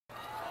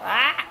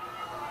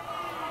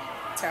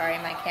Sorry,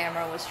 my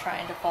camera was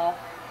trying to fall.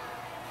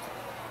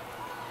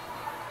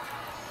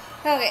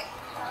 Okay.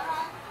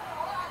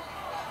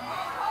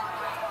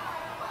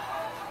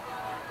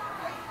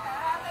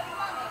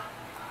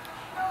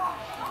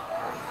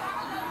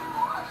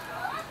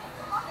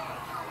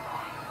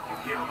 You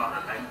hear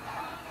about it then?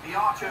 The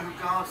archer who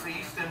guards the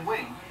eastern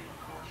wing?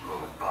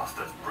 Oh,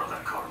 bastard's brother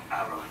caught an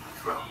arrow in the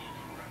throat.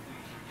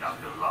 Now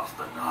he'll lost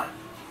the night.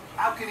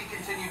 How can he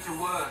continue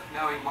to work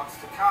knowing what's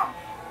to come?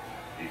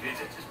 He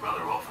visits his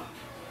brother often,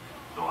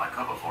 though I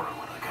cover for him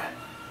when I can.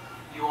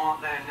 You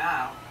aren't there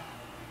now?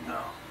 No.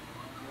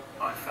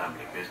 I've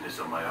family business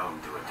of my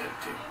own to attend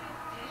to.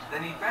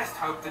 Then he'd best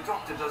hope the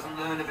doctor doesn't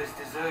learn of his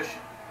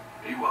desertion.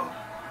 He won't.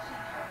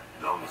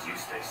 Long as you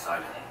stay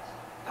silent.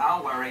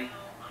 Don't worry.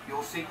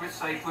 Your secret's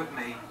safe with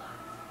me.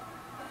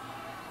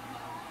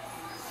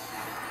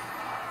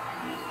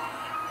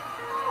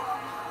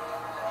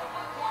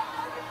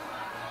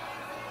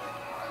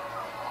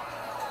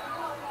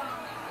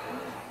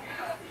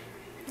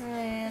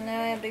 And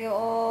now I have to go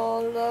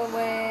all the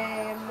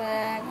way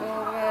back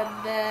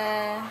over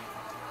there.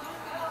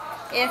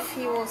 If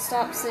he will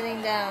stop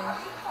sitting down.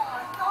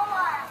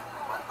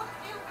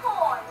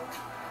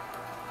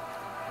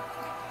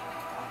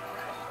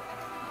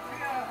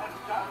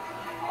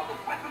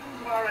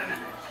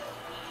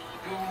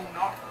 Do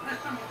not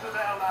listen to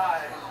their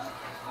lies.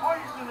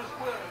 Poisonous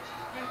words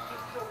against the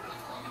children.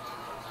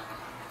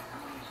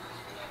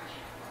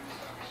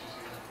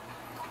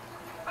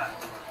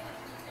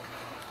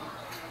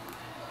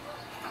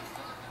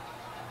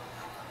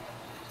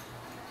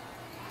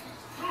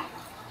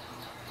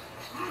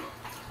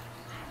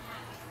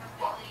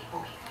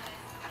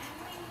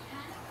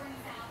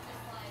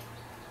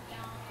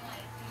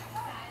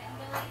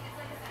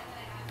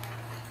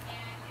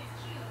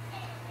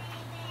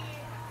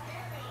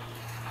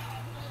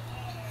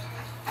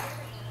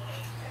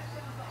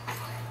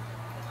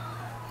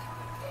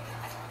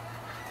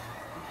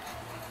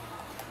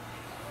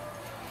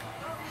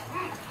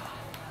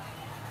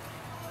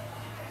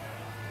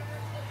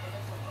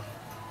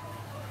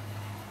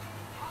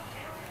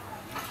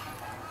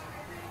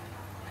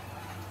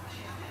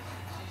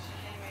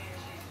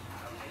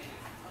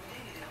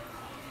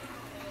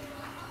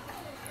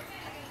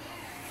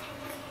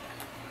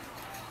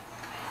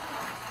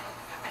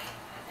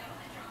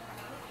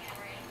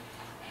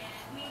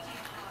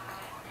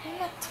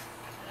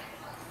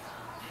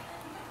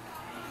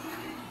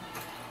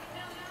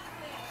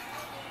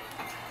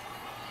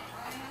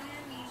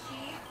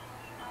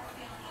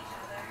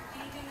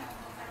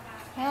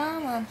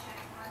 Come on.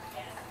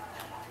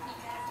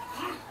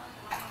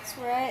 It's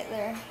right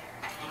there.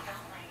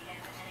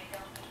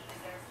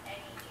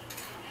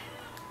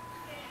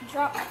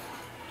 Drop.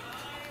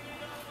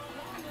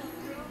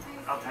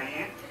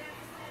 Altair?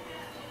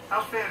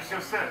 How fares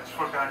your search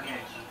for Garnier?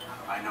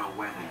 I know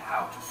when and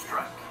how to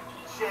strike.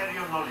 Share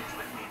your knowledge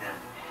with me then.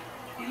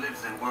 He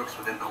lives and works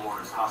within the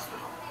Order's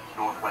hospital,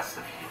 northwest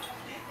of here.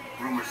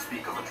 Rumors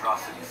speak of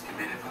atrocities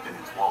committed within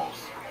its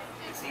walls.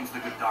 It seems the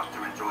good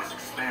doctor enjoys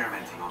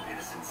experimenting on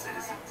innocent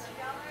citizens.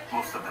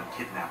 Most of them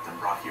kidnapped and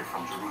brought here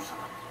from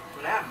Jerusalem.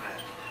 Clever.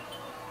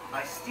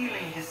 By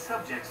stealing his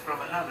subjects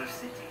from another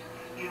city,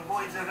 he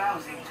avoids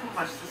arousing too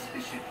much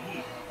suspicion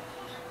here.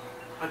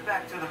 But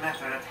back to the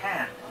matter at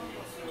hand.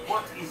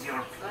 What is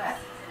your plan?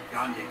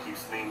 Gagne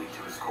keeps mainly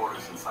to his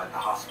quarters inside the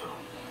hospital,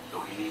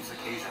 though he leaves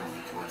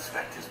occasionally to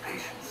inspect his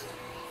patients.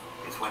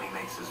 It's when he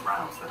makes his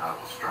rounds that I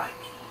will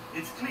strike.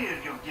 It's clear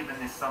you've given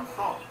this some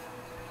thought.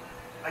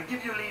 I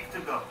give you leave to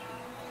go.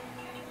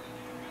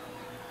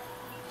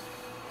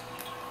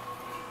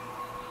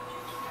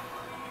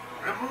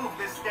 Remove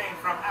this stain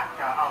from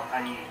Akka,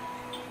 Altair.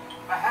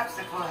 Perhaps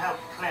it will help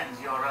cleanse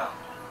your own.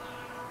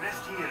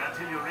 Rest here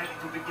until you're ready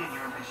to begin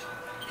your mission.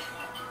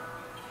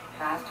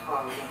 Fast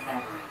forward in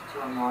memory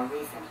to a more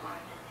recent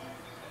one.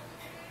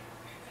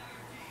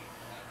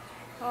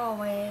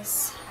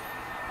 Always.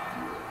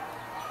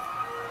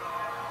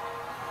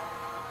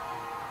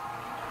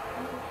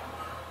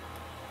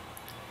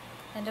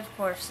 And of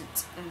course,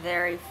 it's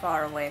very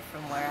far away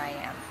from where I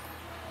am.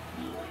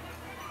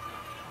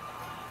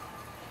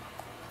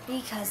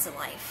 Because of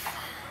life.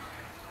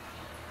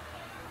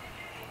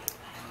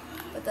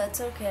 But that's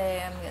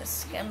okay, I'm gonna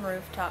skim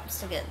rooftops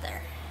to get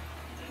there.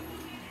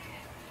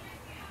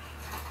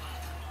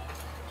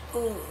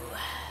 Ooh.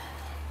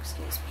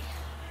 Excuse me.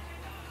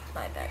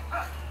 My bad.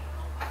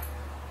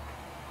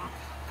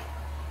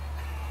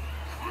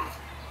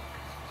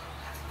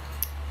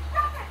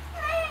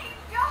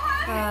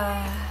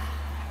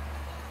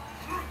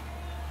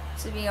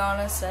 To be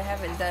honest, I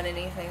haven't done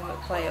anything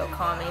but play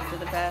Okami for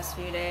the past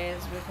few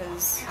days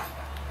because,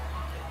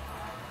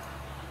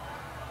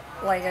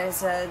 like I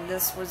said,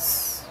 this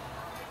was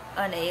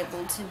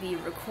unable to be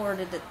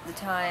recorded at the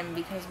time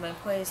because my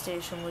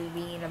PlayStation was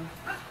being a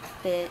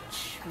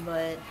bitch,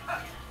 but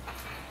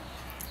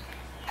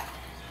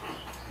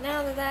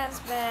now that that's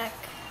back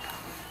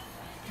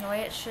the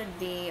way it should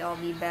be, I'll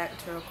be back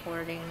to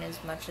recording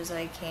as much as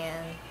I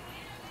can.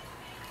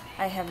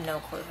 I have no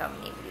clue how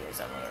many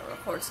videos I'm going to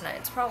record tonight.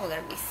 It's probably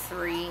going to be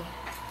 3.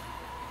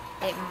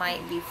 it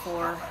might be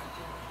 4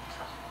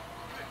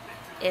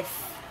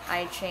 if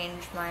I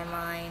change my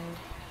mind.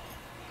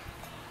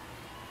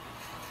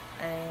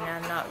 I mean,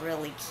 I'm not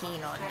really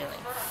keen on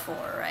doing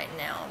 4 right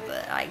now,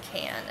 but I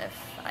can if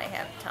I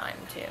have time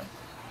to.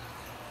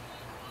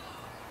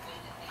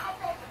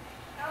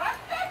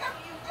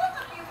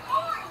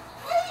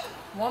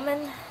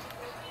 Woman,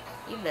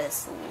 you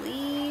best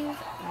leave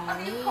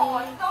me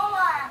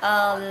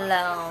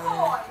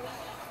alone.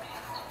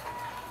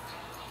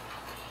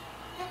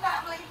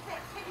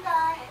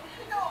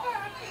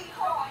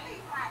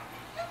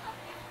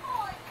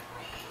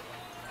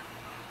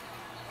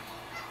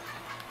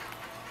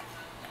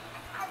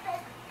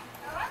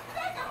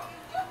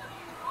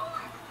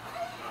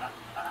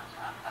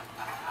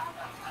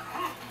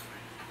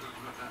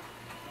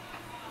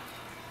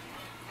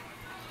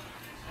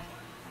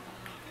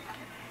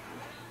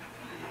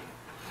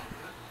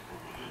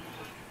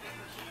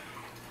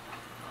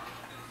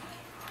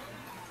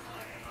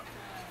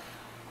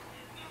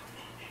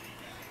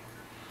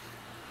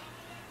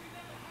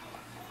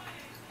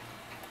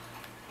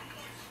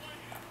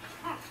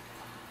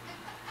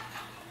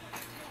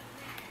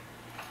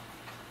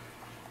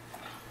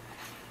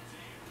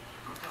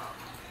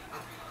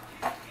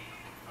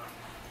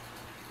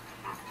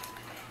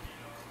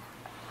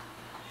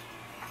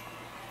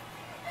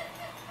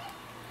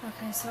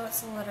 Okay, so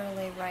it's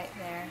literally right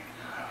there.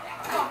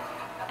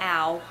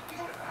 Ow.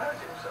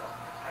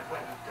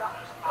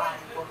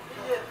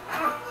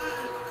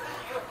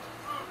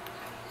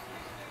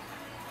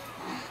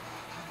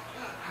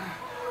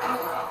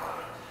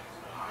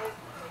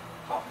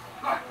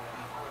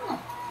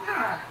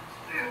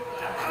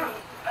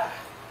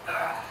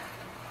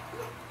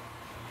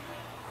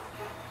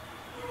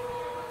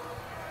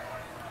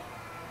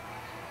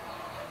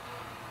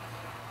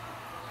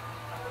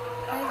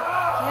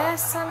 I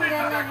guess I'm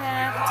gonna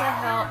have to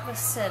help a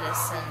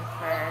citizen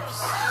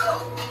first.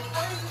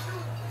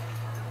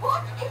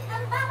 What is the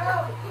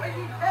matter?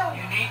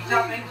 You need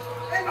something?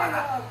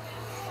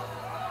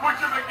 Push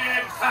him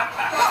again!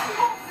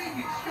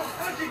 Please, you're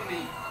hurting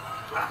me!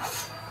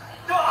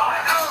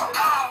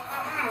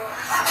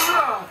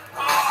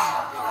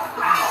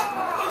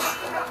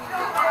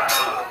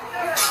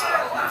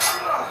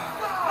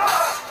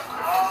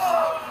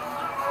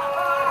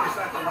 Is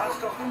that the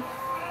last of them?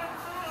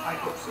 I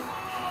hope so.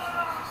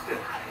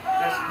 Still,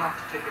 best not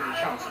to take any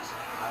chances.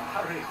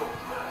 Hurry home.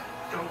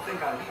 Don't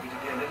think I'll leave it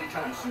again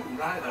anytime soon,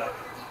 either.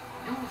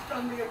 You've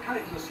done me a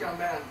kindness, young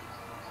man.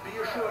 Be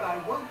assured I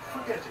won't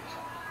forget it.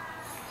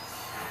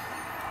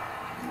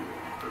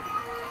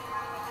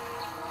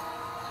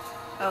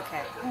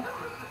 Okay.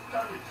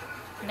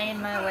 Made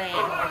my way.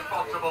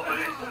 Responsible for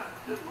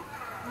this.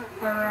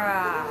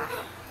 Hurrah.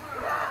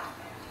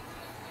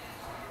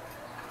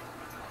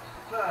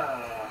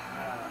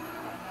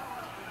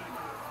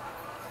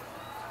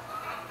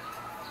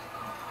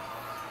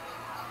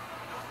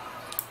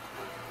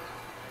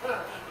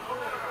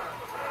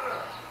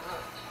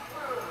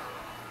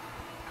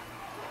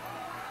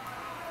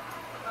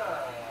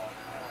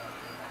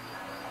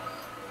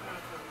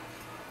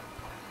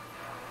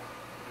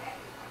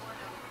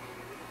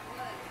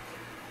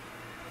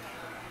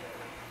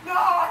 No,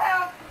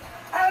 help!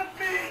 Help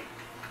me!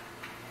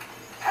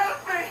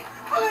 Help me!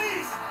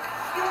 Please!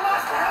 You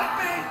must help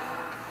me!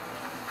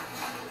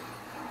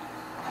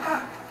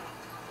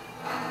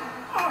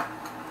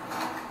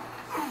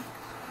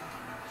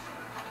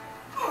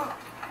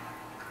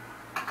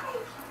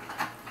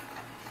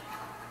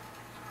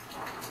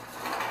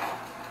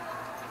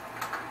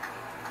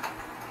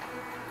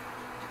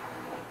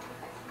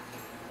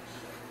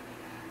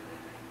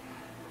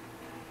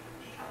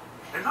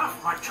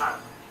 Enough, my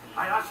child.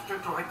 I asked you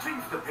to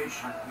retrieve the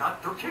patient,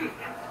 not to kill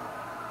him.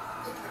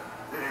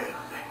 There.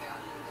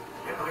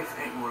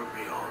 Everything will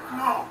be all right.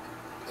 No!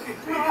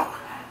 No!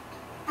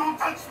 Don't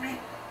touch me!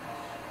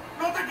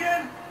 Not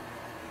again!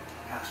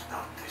 Cast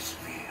out this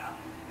fear,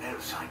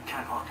 else I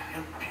cannot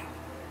help you.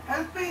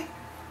 Help me?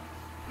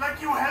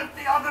 Like you helped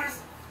the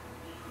others?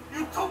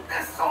 You took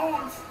their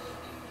souls!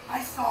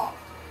 I saw,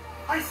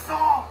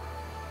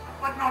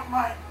 but not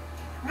mine.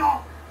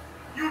 No!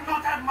 You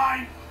not have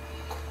mine!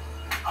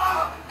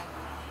 Ah!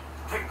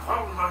 Take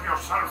hold of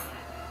yourself.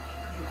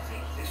 You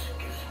think this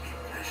gives me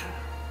pleasure?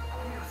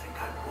 You think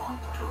I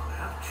want to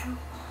hurt you?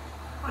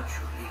 But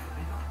you leave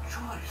me no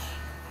choice.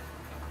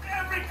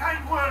 Every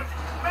kind word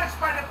matched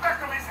by the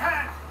back of his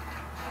hand.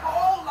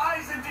 All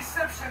lies and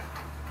deception.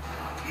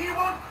 He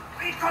won't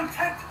be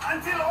content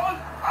until all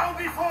bow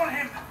before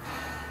him.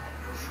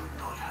 You should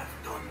not have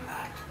done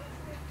that.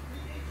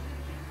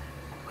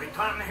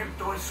 Return him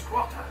to his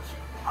squatters.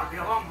 I'll be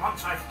along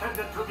once I've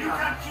tended to the... You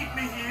can't keep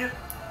me here.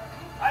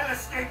 I'll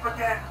escape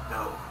again.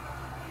 No,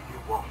 you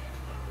won't.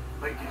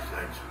 Make his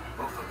legs,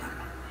 both of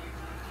them.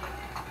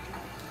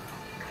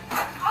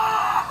 You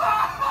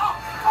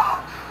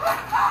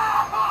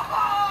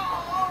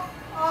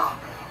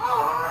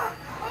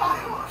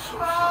are so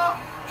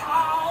sorry.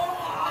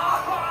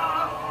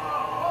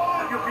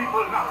 Have you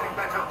people nothing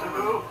better to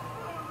do?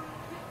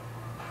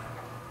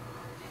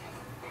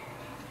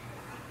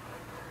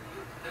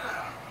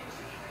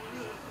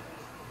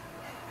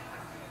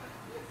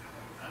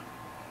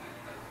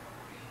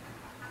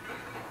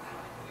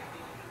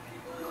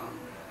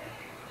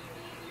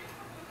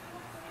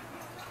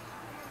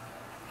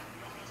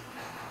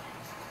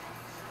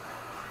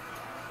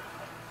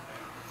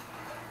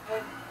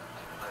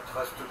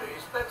 trust today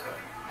is better.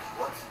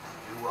 What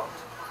do you want?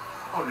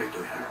 Only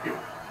to help you.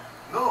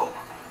 No,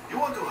 you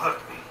want to hurt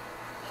me.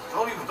 It's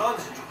all you've done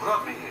since you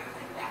brought me here.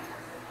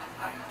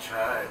 My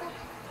child,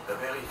 the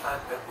very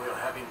fact that we're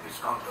having this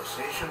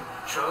conversation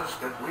shows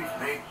that we've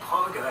made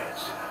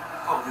progress.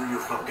 Or do you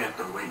forget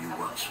the way you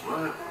once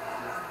were?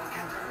 I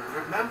can't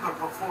remember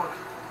before.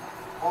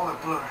 All a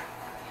blur.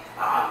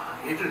 Ah,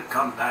 it'll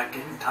come back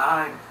in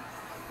time.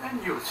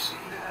 And you'll see.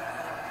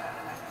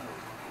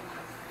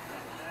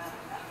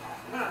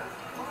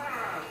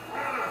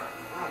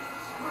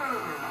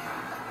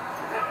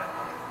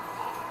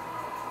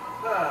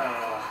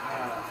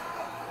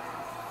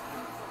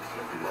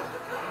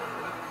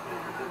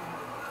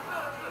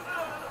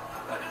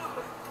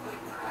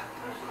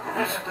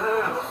 Mister,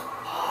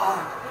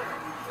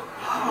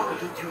 How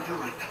did you do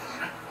it?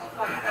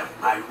 I have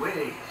my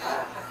ways.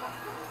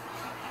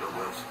 The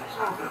worst is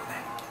over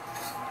then.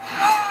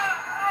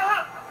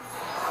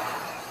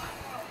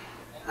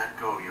 Let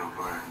go, you'll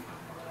burn.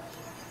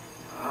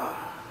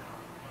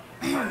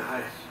 I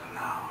rest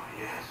now,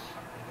 yes.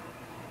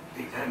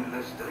 The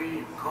endless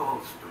dream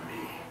calls to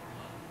me.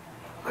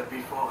 But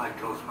before I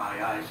close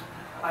my eyes,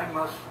 I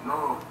must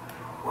know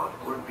what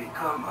will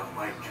become of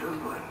my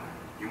children.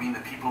 You mean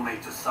the people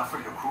made to suffer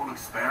your cruel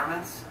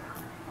experiments?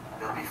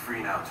 They'll be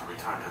free now to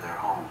return to their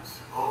homes.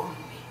 Homes?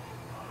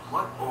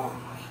 What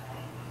homes?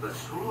 The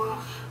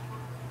sewers?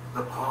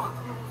 The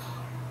portals?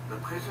 The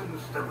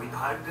prisons that we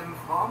drive them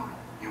from?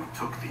 You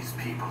took these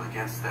people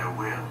against their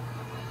will.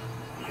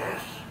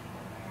 Yes.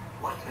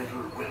 What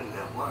little will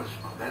there was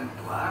for them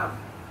to have.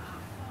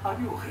 Are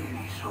you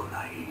really so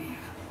naive?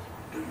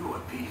 Do you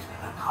appease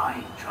a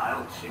kind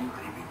child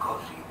simply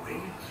because he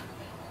waits?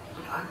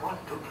 But I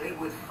want to play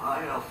with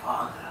fire,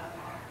 Father.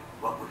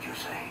 What would you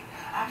say?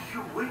 As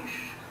you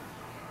wish.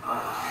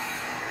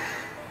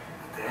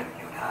 Then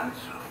you'd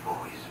answer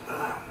for his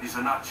burn. These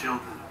are not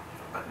children,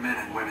 but men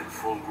and women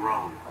full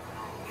grown.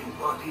 In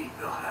body,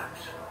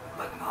 perhaps,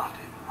 but not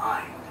in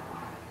mind.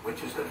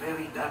 Which is the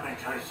very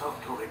damage I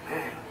sought to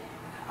repair.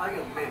 I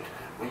admit,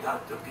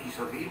 without the piece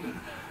of Eden,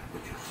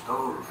 which you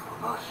stole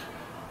from us,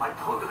 my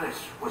progress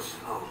was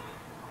slow.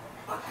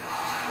 But there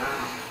are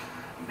herbs,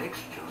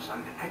 mixtures,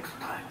 and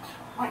extracts.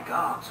 My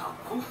gods are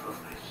proof of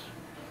this.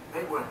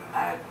 They were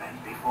madmen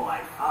before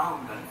I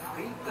found and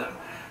freed them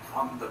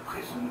from the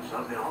prisons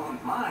of their own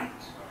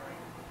minds.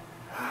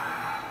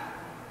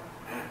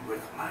 And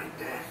with my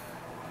death,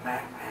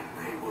 madmen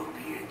they will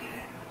be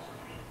again.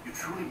 You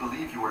truly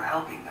believe you were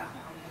helping them?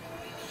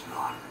 It's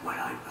not what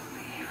I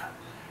believe.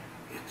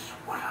 It's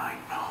what I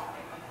know.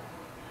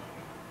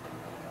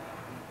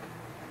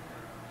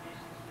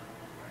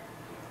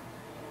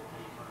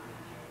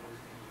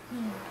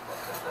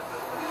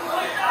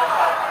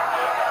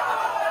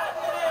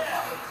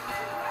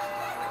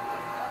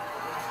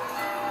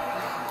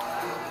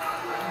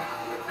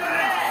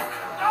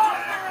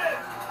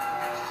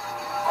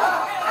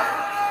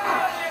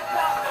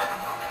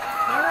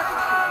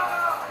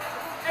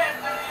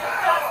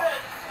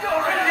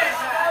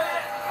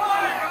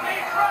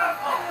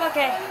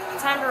 Okay,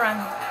 time to run.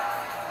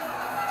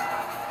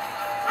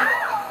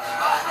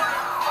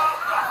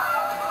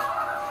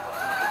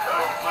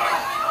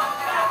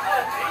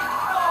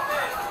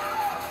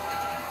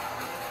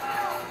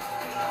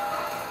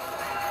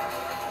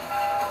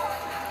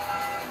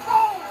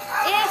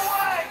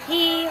 If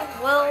he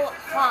will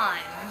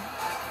climb.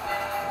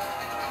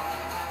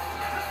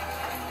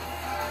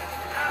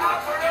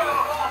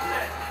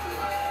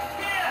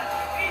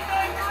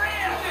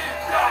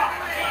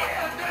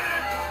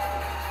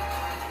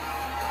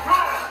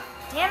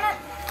 Damn it.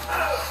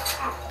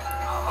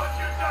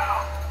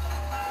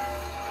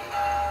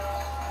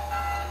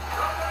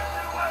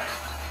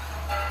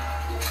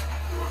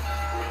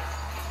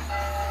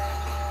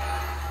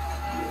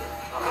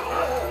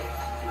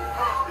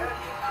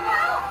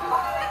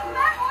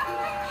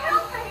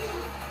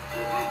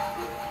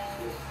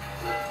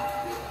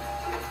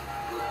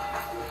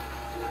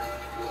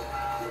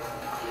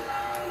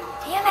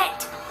 Damn it.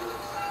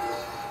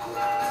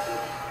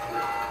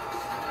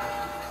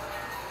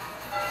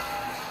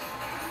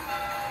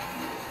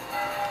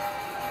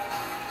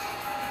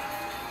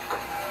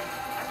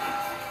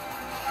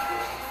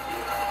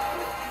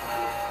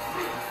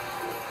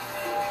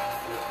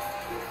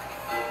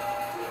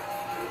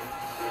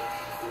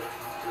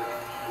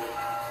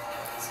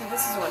 So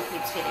this is what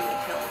keeps getting me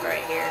killed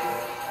right here.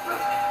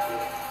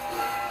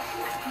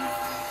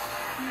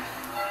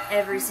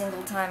 Every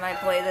single time I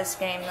play this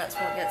game, that's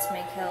what gets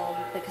me killed,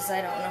 because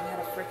I don't know how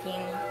to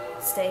freaking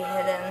stay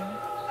hidden.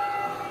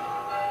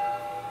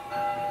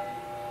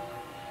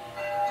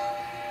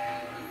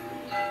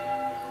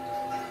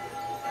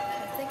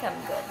 I think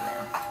I'm good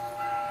now.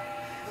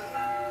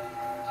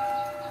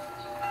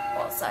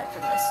 Well, aside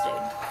from this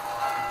dude.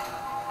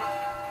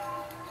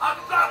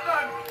 I've got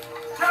them!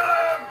 Kill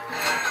him!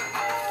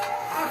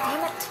 Oh,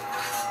 damn it.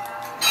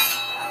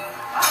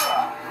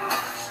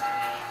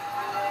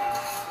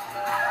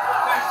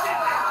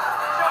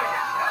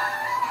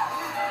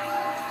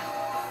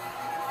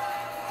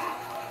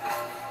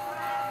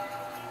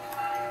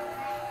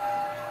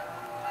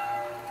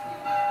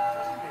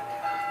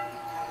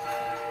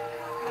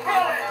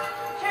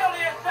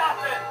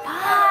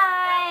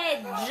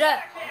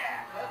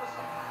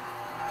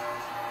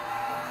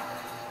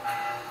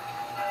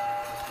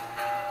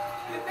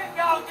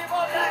 can't give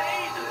up that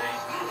easily.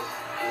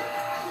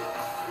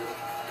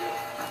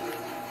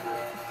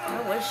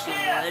 I wish you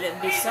would.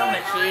 It'd be so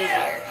much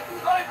easier.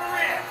 Over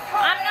here.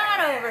 I'm not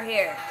over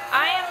here.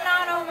 I am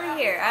not over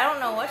here. I don't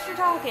know what you're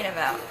talking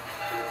about.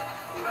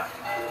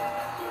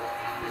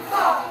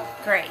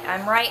 Great.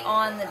 I'm right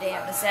on the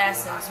damn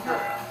assassin's bureau.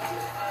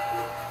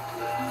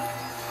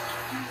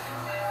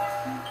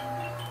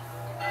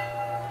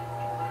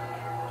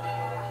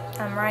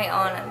 I'm right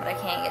on it, but I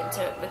can't get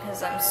to it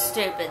because I'm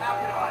stupid.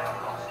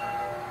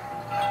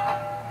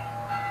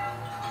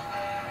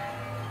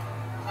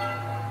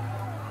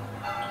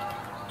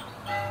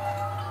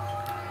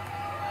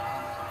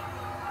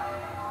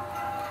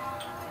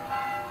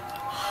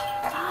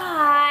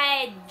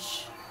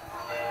 Fudge!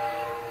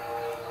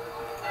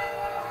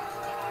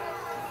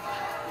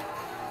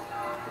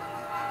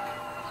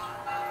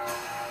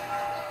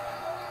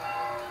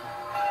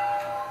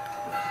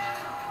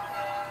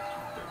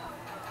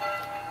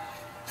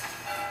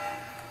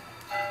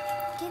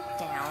 Get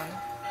down.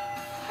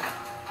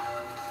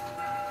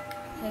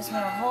 There's been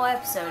a whole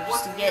episode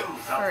just to get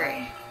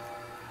through.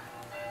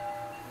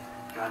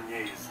 Gagne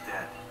is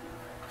dead.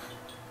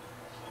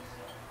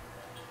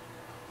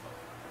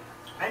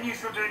 Then you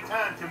should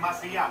return to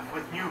Masyaf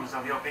with news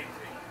of your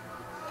victory.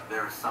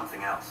 There is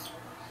something else.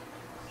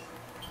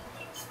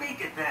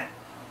 Speak it then,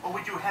 or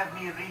would you have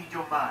me read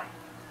your mind?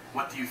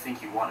 What do you think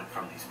he wanted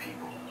from these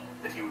people?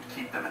 That he would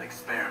keep them and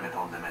experiment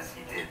on them as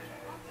he did?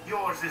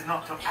 Yours is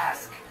not to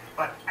ask,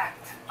 but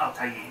act,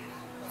 Altair.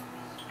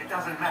 It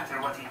doesn't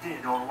matter what he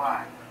did or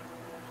why.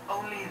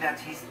 Only that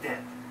he's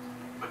dead.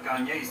 But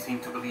Gagne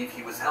seemed to believe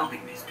he was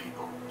helping these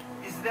people.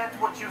 Is that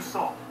what you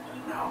saw?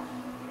 No.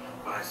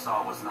 What I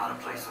saw was not a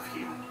place of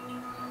healing,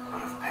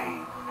 but of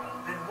pain.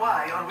 Then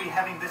why are we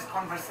having this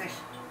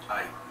conversation?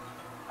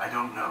 I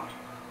don't know.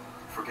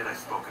 Forget I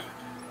spoke of it.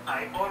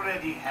 I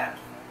already have.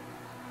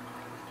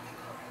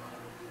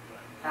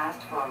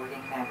 Fast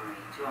forwarding memory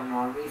to a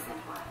more recent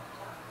one.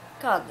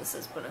 God, this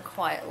has been a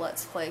quiet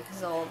Let's Play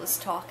because of all this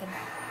talking.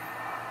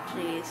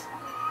 Jeez.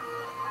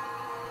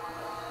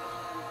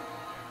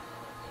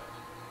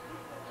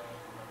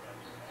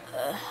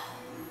 Ugh.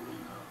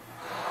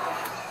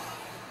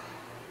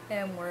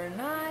 And we're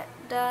not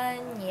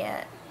done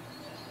yet.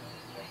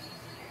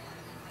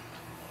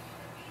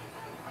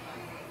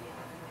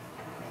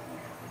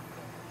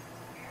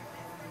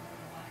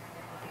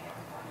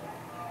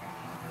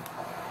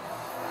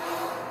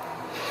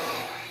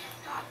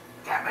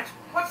 Damn it!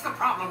 What's the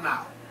problem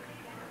now?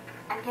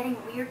 I'm getting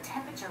weird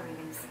temperature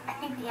readings. I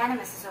think the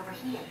Animus is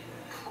overheating.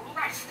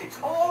 Christ, it's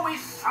always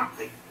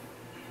something.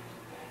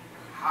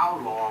 How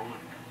long?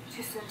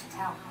 Too soon to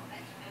tell.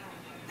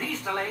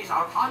 These delays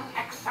are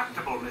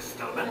unacceptable, Miss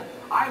Stillman.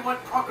 I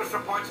want progress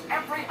reports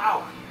every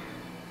hour.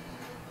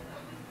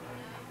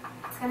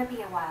 It's gonna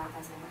be a while,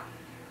 doesn't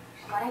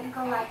it? Why don't you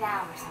go lie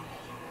down or something?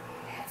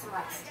 Get some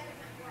rest.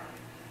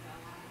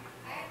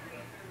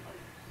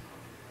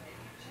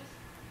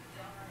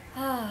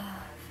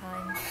 Ah,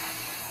 fine.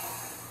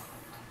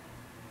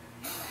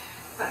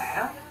 What the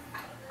hell?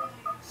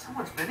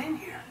 Someone's been in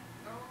here.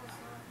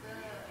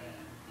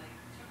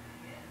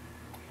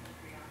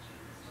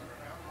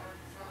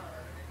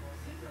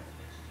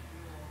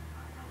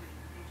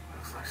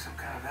 Looks like some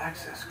kind of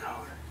access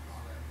code.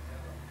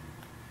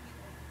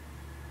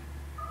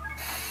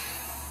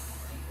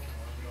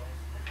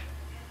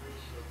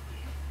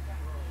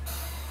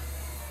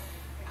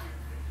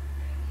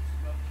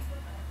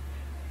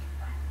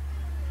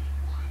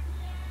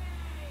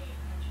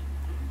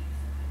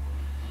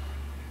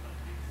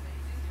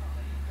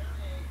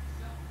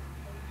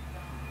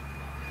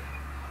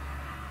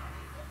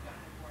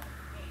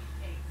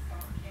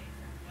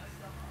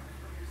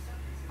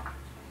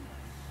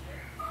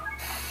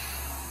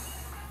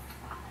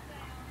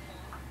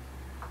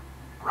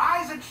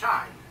 Rise and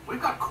shine.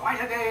 We've got quite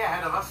a day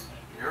ahead of us.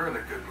 You're in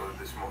a good mood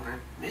this morning.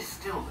 Miss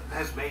Stillman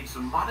has made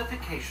some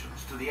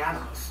modifications to the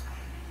Animus.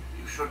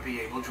 You should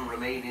be able to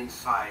remain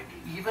inside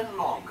even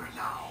longer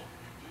now.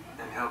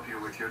 And help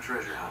you with your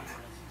treasure hunt.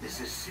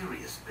 This is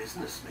serious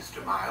business,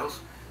 Mr.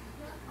 Miles.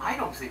 I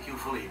don't think you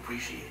fully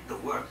appreciate the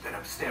work that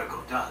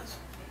Abstergo does.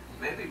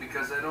 Maybe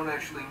because I don't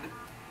actually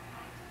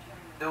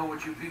know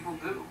what you people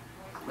do.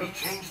 We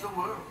change the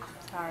world.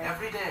 Sorry.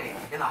 Every day,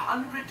 in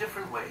 100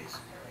 different ways.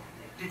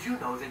 Did you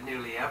know that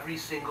nearly every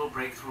single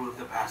breakthrough of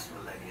the past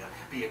millennia,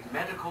 be it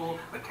medical,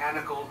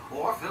 mechanical,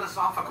 or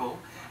philosophical,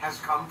 has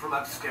come from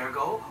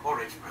Abstergo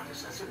or its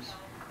predecessors?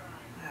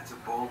 That's a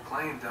bold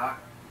claim, Doc.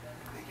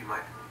 I think you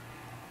might